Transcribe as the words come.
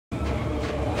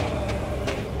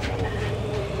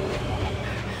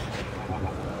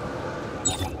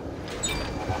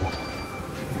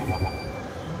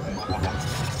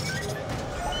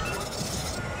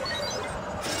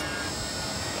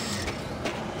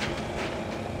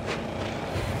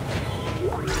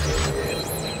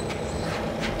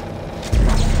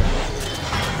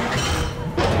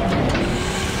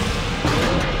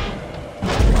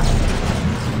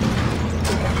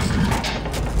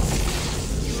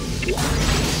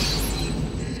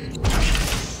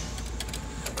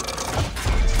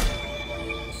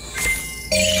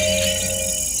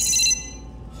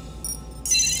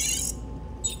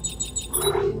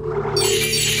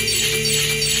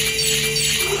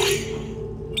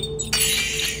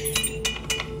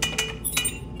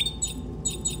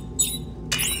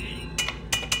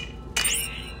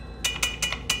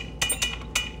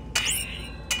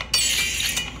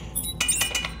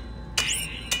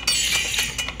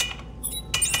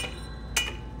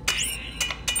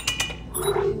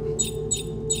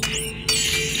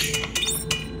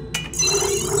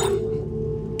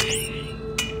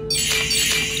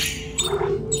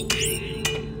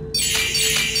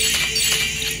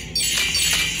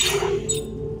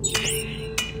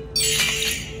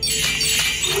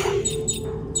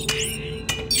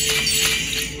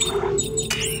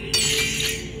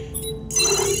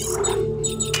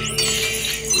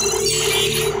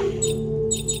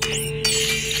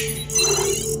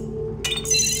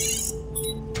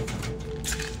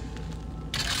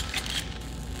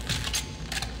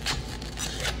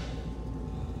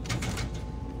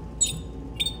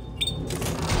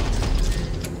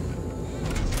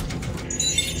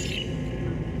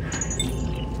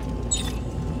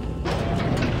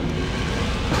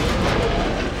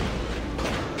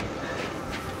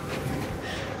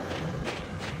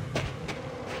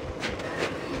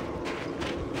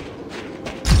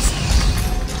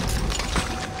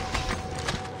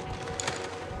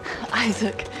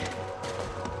Isaac.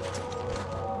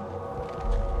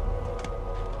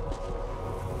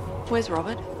 Where's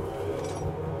Robert?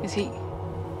 Is he...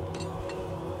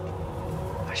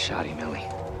 I shot him, Ellie.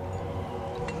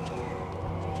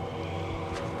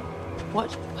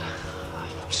 What?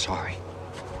 I'm sorry.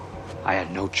 I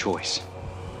had no choice.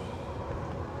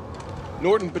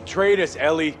 Norton betrayed us,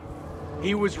 Ellie.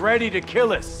 He was ready to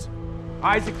kill us.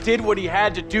 Isaac did what he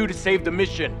had to do to save the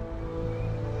mission.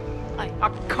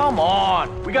 Come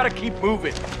on! We gotta keep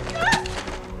moving.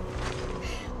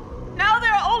 Now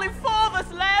there are only 4 of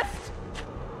us left!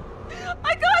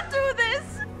 I can't do this!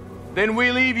 Then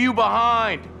we leave you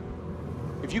behind.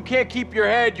 If you can't keep your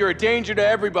head, you're a danger to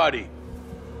everybody.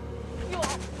 You're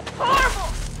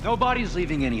horrible! Nobody's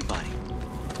leaving anybody.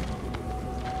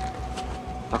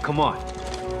 Now, come on.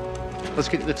 Let's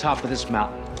get to the top of this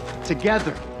mountain.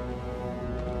 Together.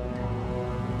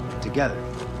 Together.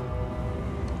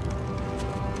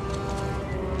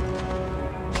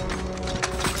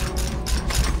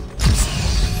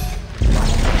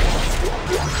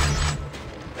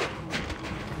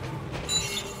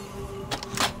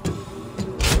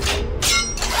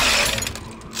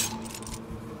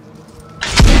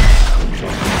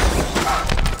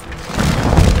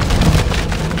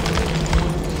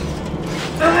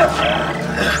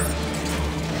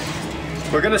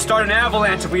 We're gonna start an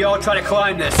avalanche if we all try to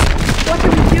climb this. What do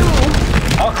we do?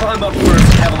 I'll climb up first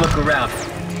and have a look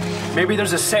around. Maybe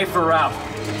there's a safer route.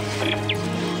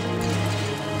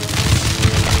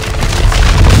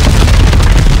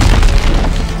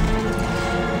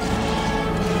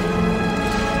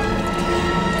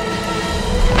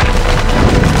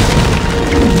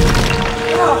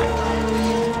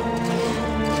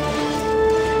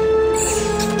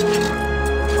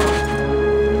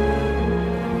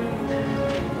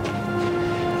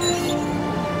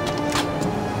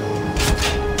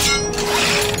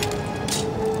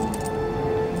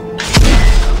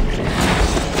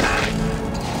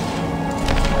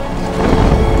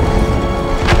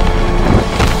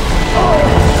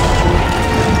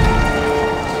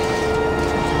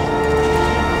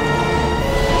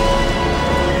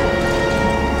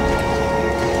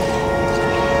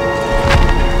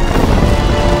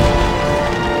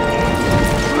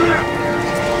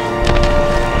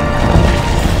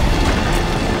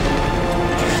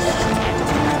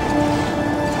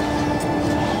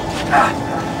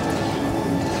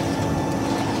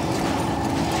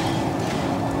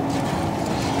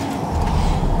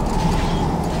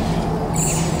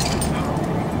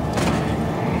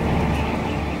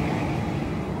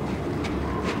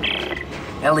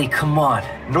 Ellie, come on.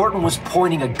 Norton was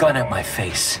pointing a gun at my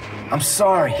face. I'm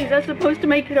sorry. Is that supposed to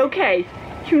make it okay?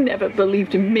 You never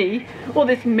believed in me, or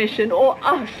this mission, or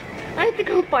us. I had to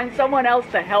go find someone else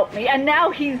to help me, and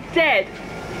now he's dead.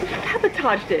 You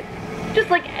sabotaged it. Just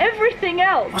like everything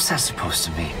else. What's that supposed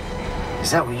to mean?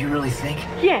 Is that what you really think?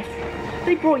 Yes.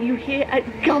 They brought you here at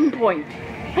gunpoint.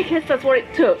 I guess that's what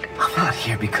it took. I'm not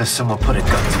here because someone put a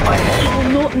gun to my head.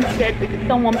 Well, Norton's dead because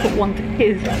someone put one to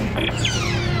his.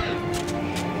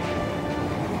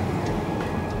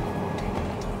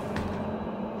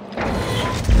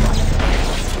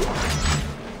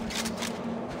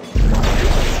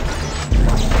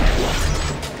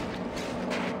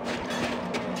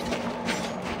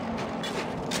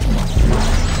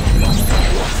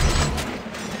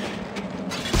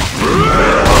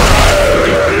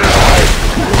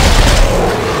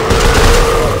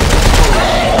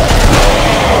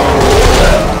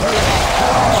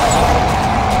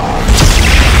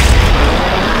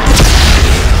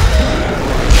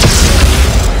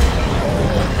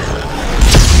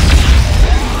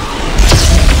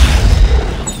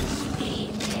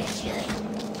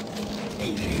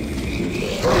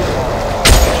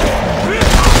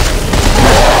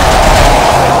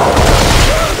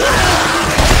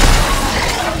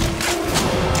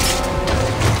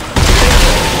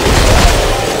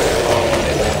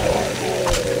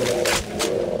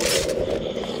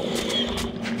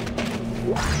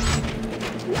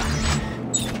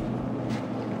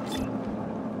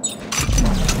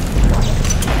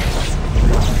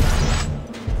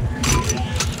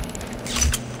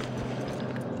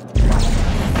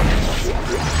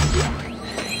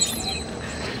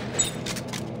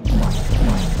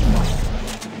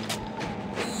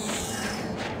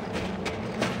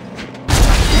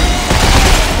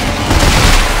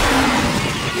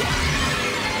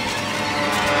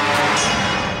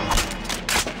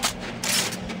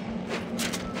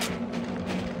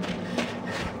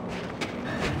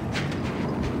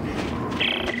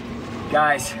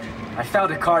 Guys, I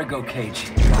found a cargo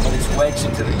cage, but it's wedged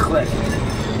into the cliff.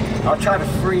 I'll try to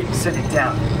free it and send it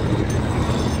down.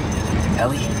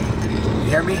 Ellie, you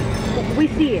hear me? We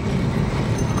see it.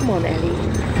 Come on, Ellie.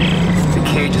 The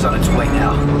cage is on its way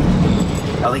now.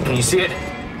 Ellie, can you see it?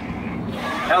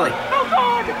 Ellie! Oh,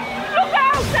 God! Look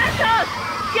out! That's us!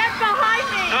 Get behind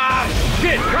me! Ah,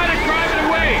 shit! Try to drive it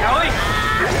away! Ellie!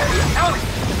 Ellie!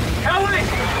 Ellie!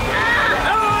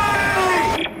 Ellie!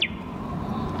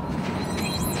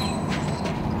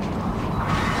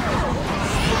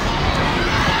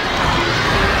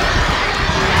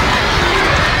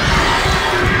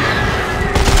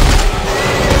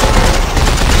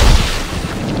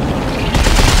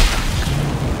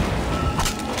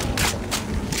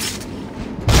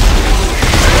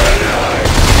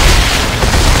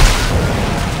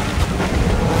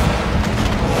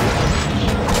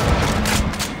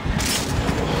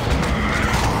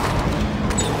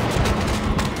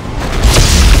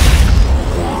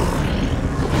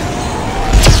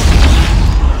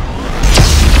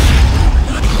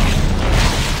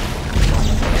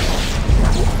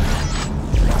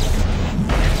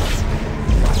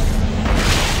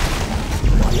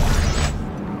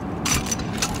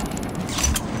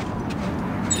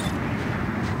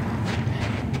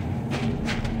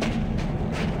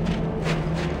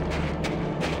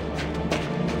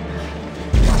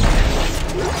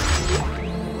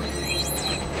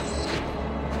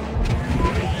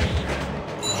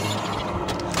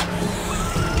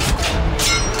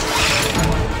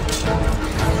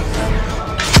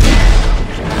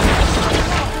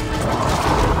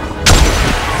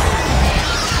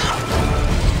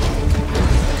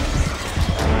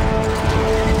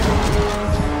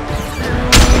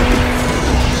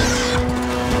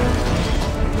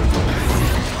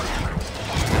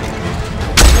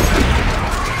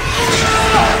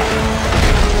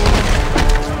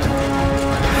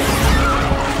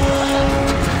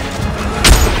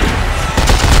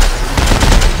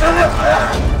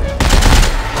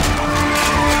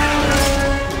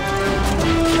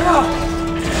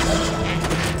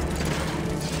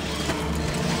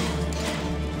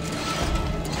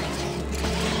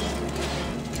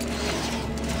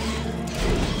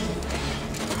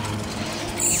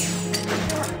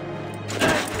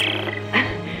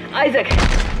 Isaac,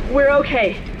 we're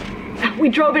okay. We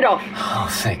drove it off. Oh,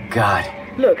 thank God.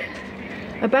 Look,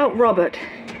 about Robert.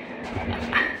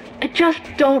 I just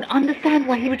don't understand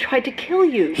why he would try to kill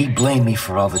you. He blamed me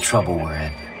for all the trouble we're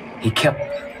in. He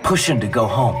kept pushing to go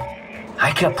home.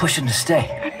 I kept pushing to stay.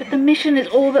 Right, but the mission is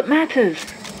all that matters.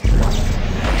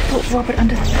 I thought Robert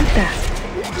understood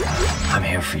that. I'm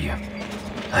here for you.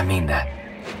 I mean that.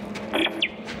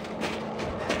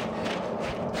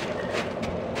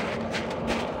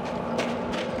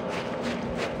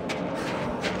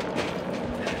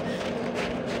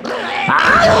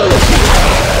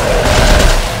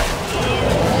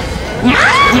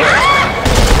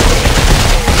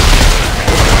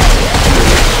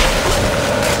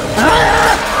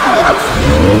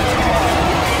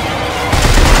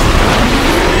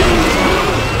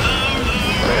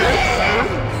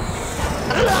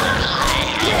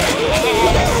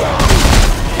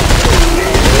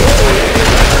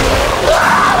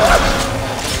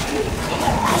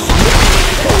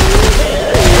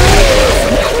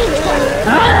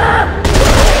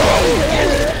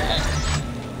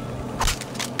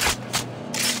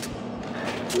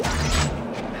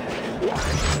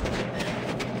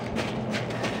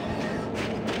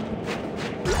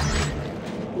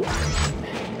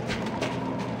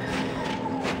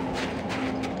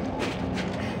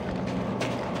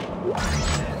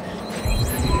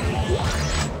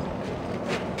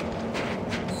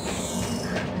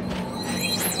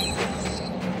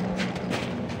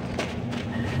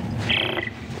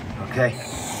 Okay,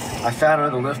 I found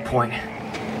another lift point.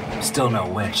 Still no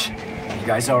winch. You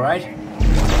guys all right?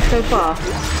 So far,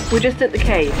 we're just at the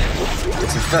cage.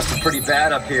 It's infested pretty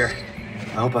bad up here.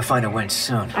 I hope I find a winch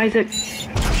soon. Isaac,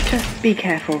 just be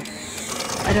careful.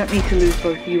 I don't need to lose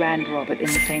both you and Robert in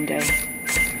the same day.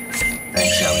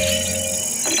 Thanks, Ellie.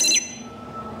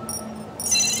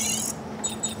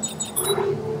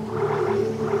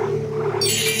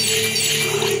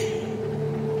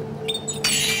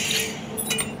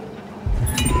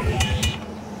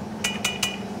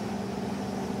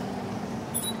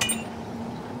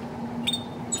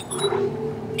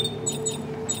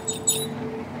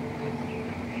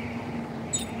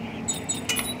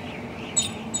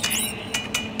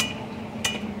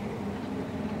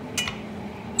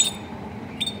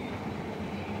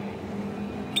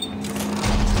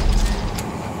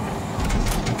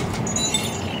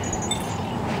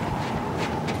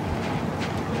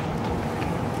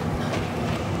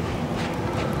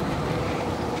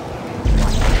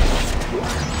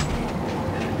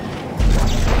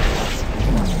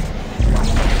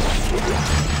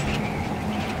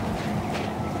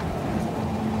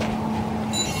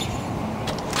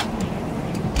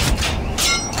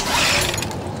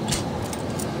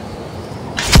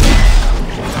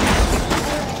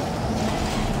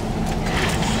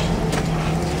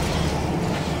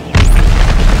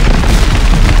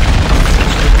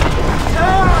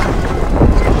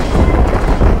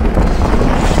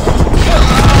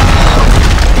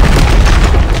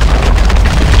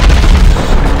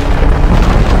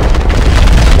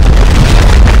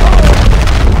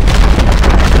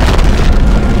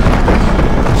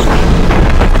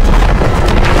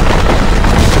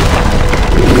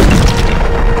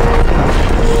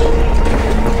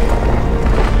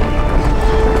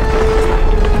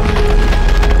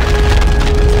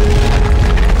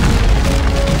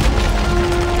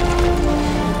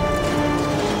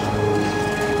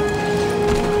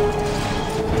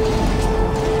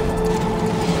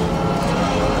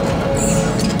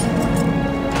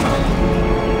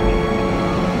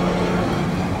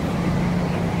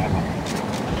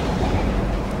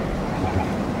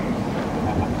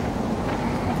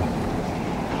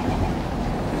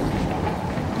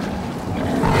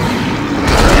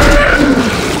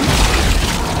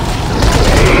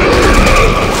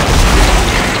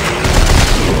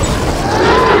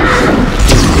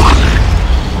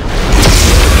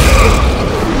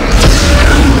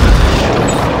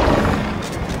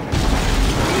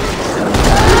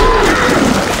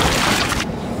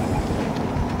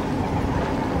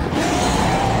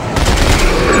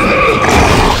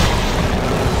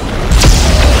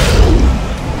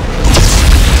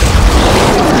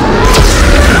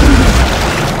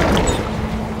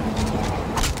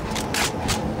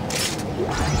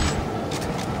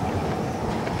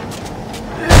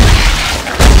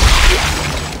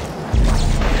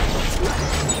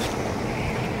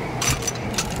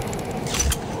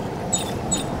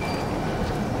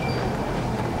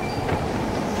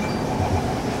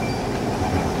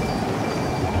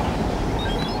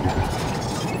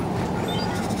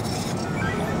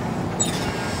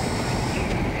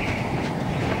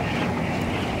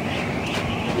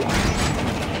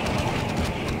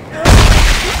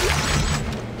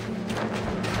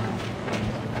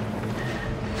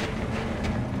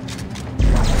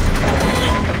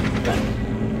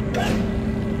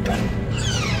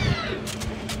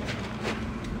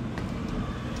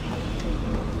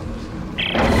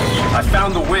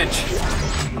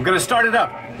 I'm gonna start it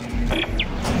up.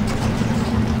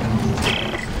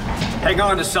 Hang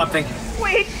on to something.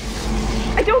 Wait!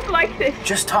 I don't like this.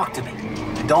 Just talk to me.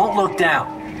 Don't look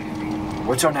down.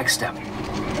 What's our next step?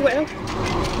 Well,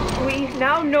 we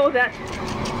now know that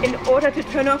in order to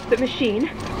turn off the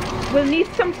machine, we'll need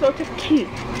some sort of key.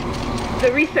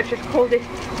 The researchers called it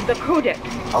the Codex.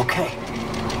 Okay.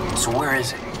 So where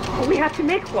is it? We have to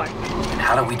make one, And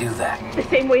how do we do that? the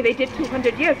same way they did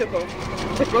 200 years ago,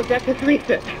 with Rosetta's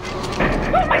research.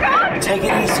 Oh my God! Take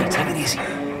it easy, take it easy.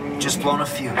 Just blown a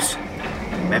fuse.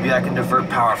 Maybe I can divert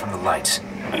power from the lights.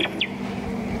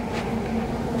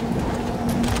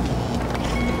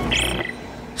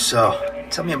 So,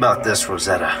 tell me about this,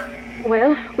 Rosetta.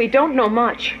 Well, we don't know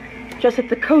much. Just that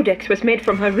the Codex was made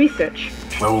from her research.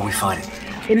 Where will we find it?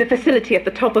 In the facility at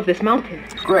the top of this mountain.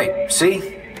 Great.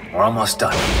 See? We're almost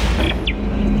done.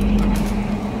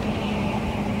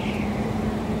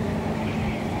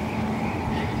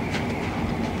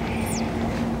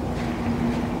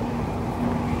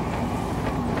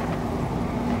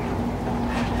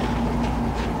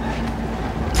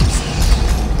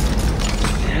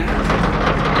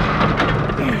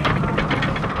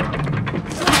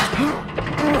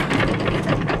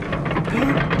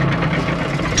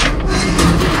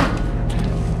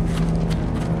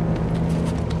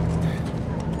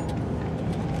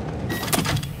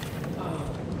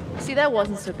 See, that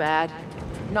wasn't so bad.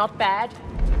 Not bad.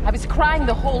 I was crying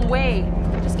the whole way.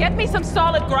 Just get me some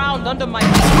solid ground under my... Oh,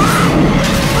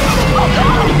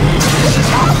 God!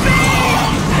 Help me!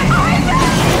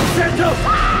 Santos!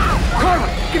 Carla,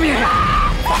 give me a hand!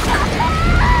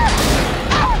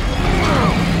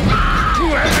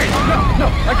 Too heavy! No,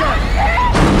 I got it!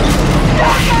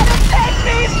 Don't let him take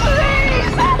me,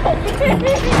 please!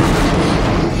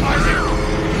 Isaac!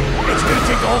 It's gonna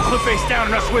take the whole cliff face down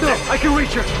and us with it! I can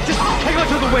reach her! Just hang on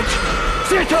to the winch!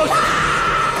 Santos!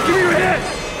 Give me your hand!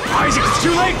 Isaac, it's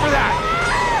too late for that!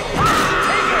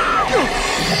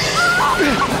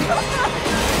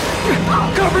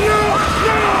 Cover, no!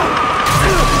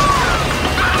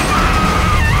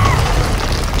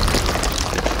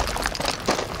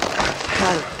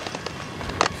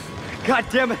 God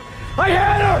damn it! I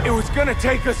had her! It was gonna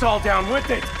take us all down with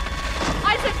it!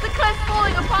 Isaac, the cliff's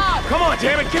falling apart! Come on,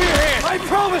 damn it, give me your hand! I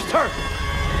promised her!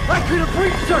 I could have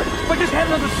reached her if I just had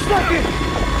another second!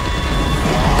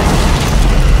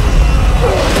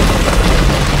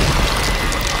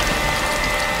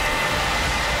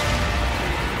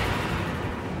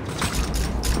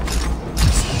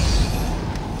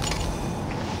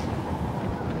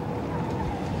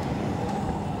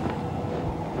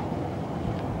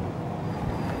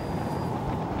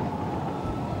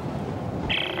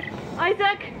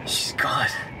 Isaac! She's gone.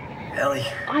 Ellie.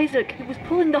 Isaac, it was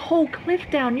pulling the whole cliff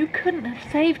down. You couldn't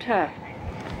have saved her.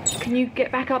 Can you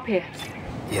get back up here?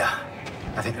 Yeah.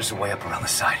 I think there's a way up around the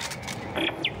side.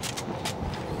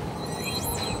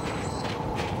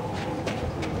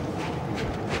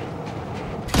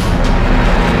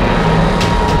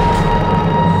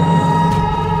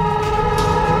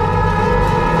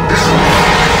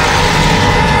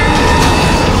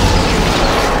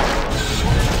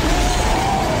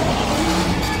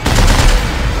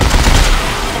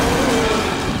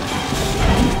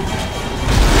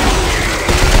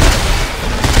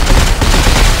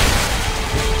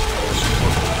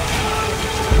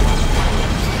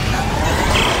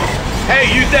 Hey,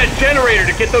 use that generator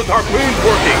to get those harpoons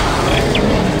working!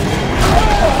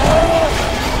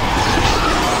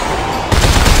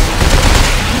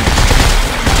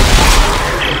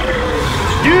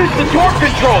 Use the torque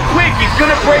control! Quick, he's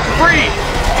gonna break free!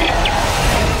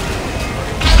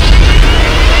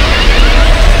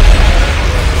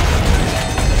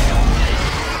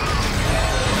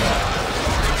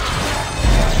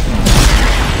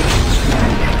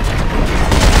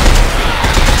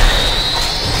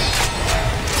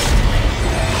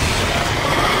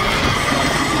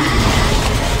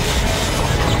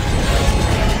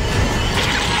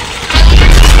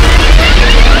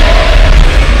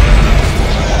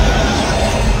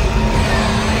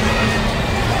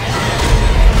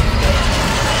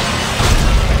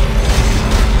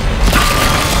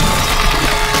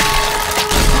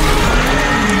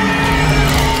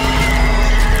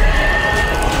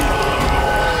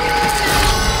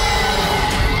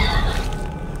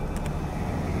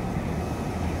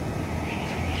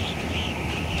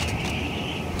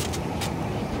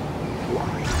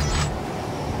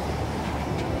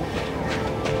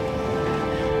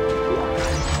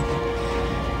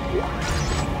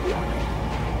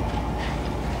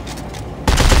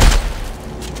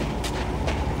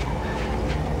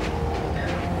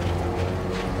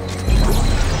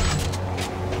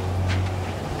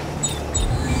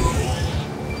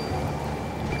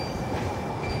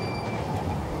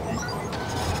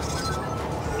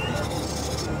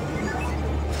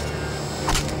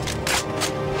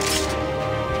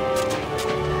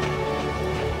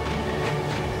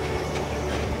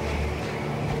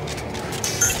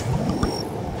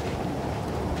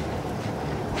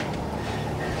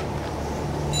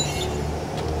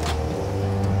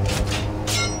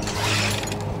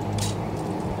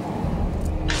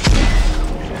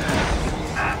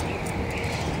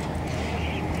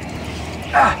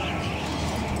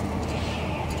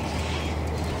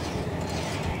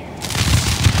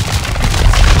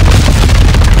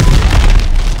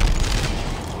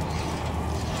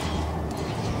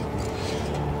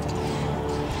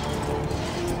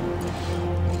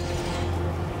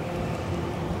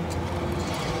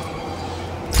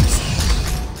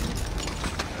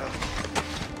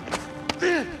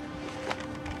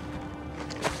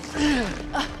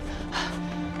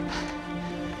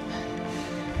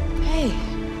 Hey,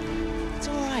 it's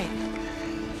all right.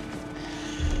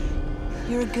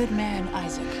 You're a good man,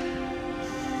 Isaac.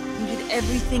 You did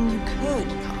everything you could.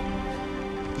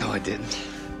 No, I didn't.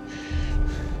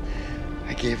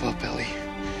 I gave up, Ellie.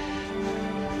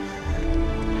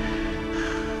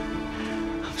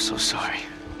 I'm so sorry.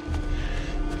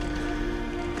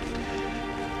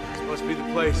 This must be the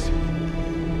place.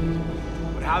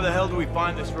 But how the hell do we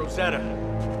find this Rosetta?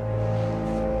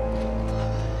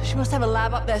 She must have a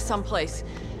lab up there someplace.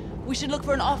 We should look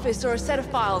for an office or a set of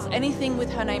files, anything with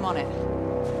her name on it.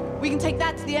 We can take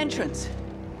that to the entrance.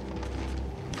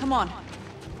 Come on.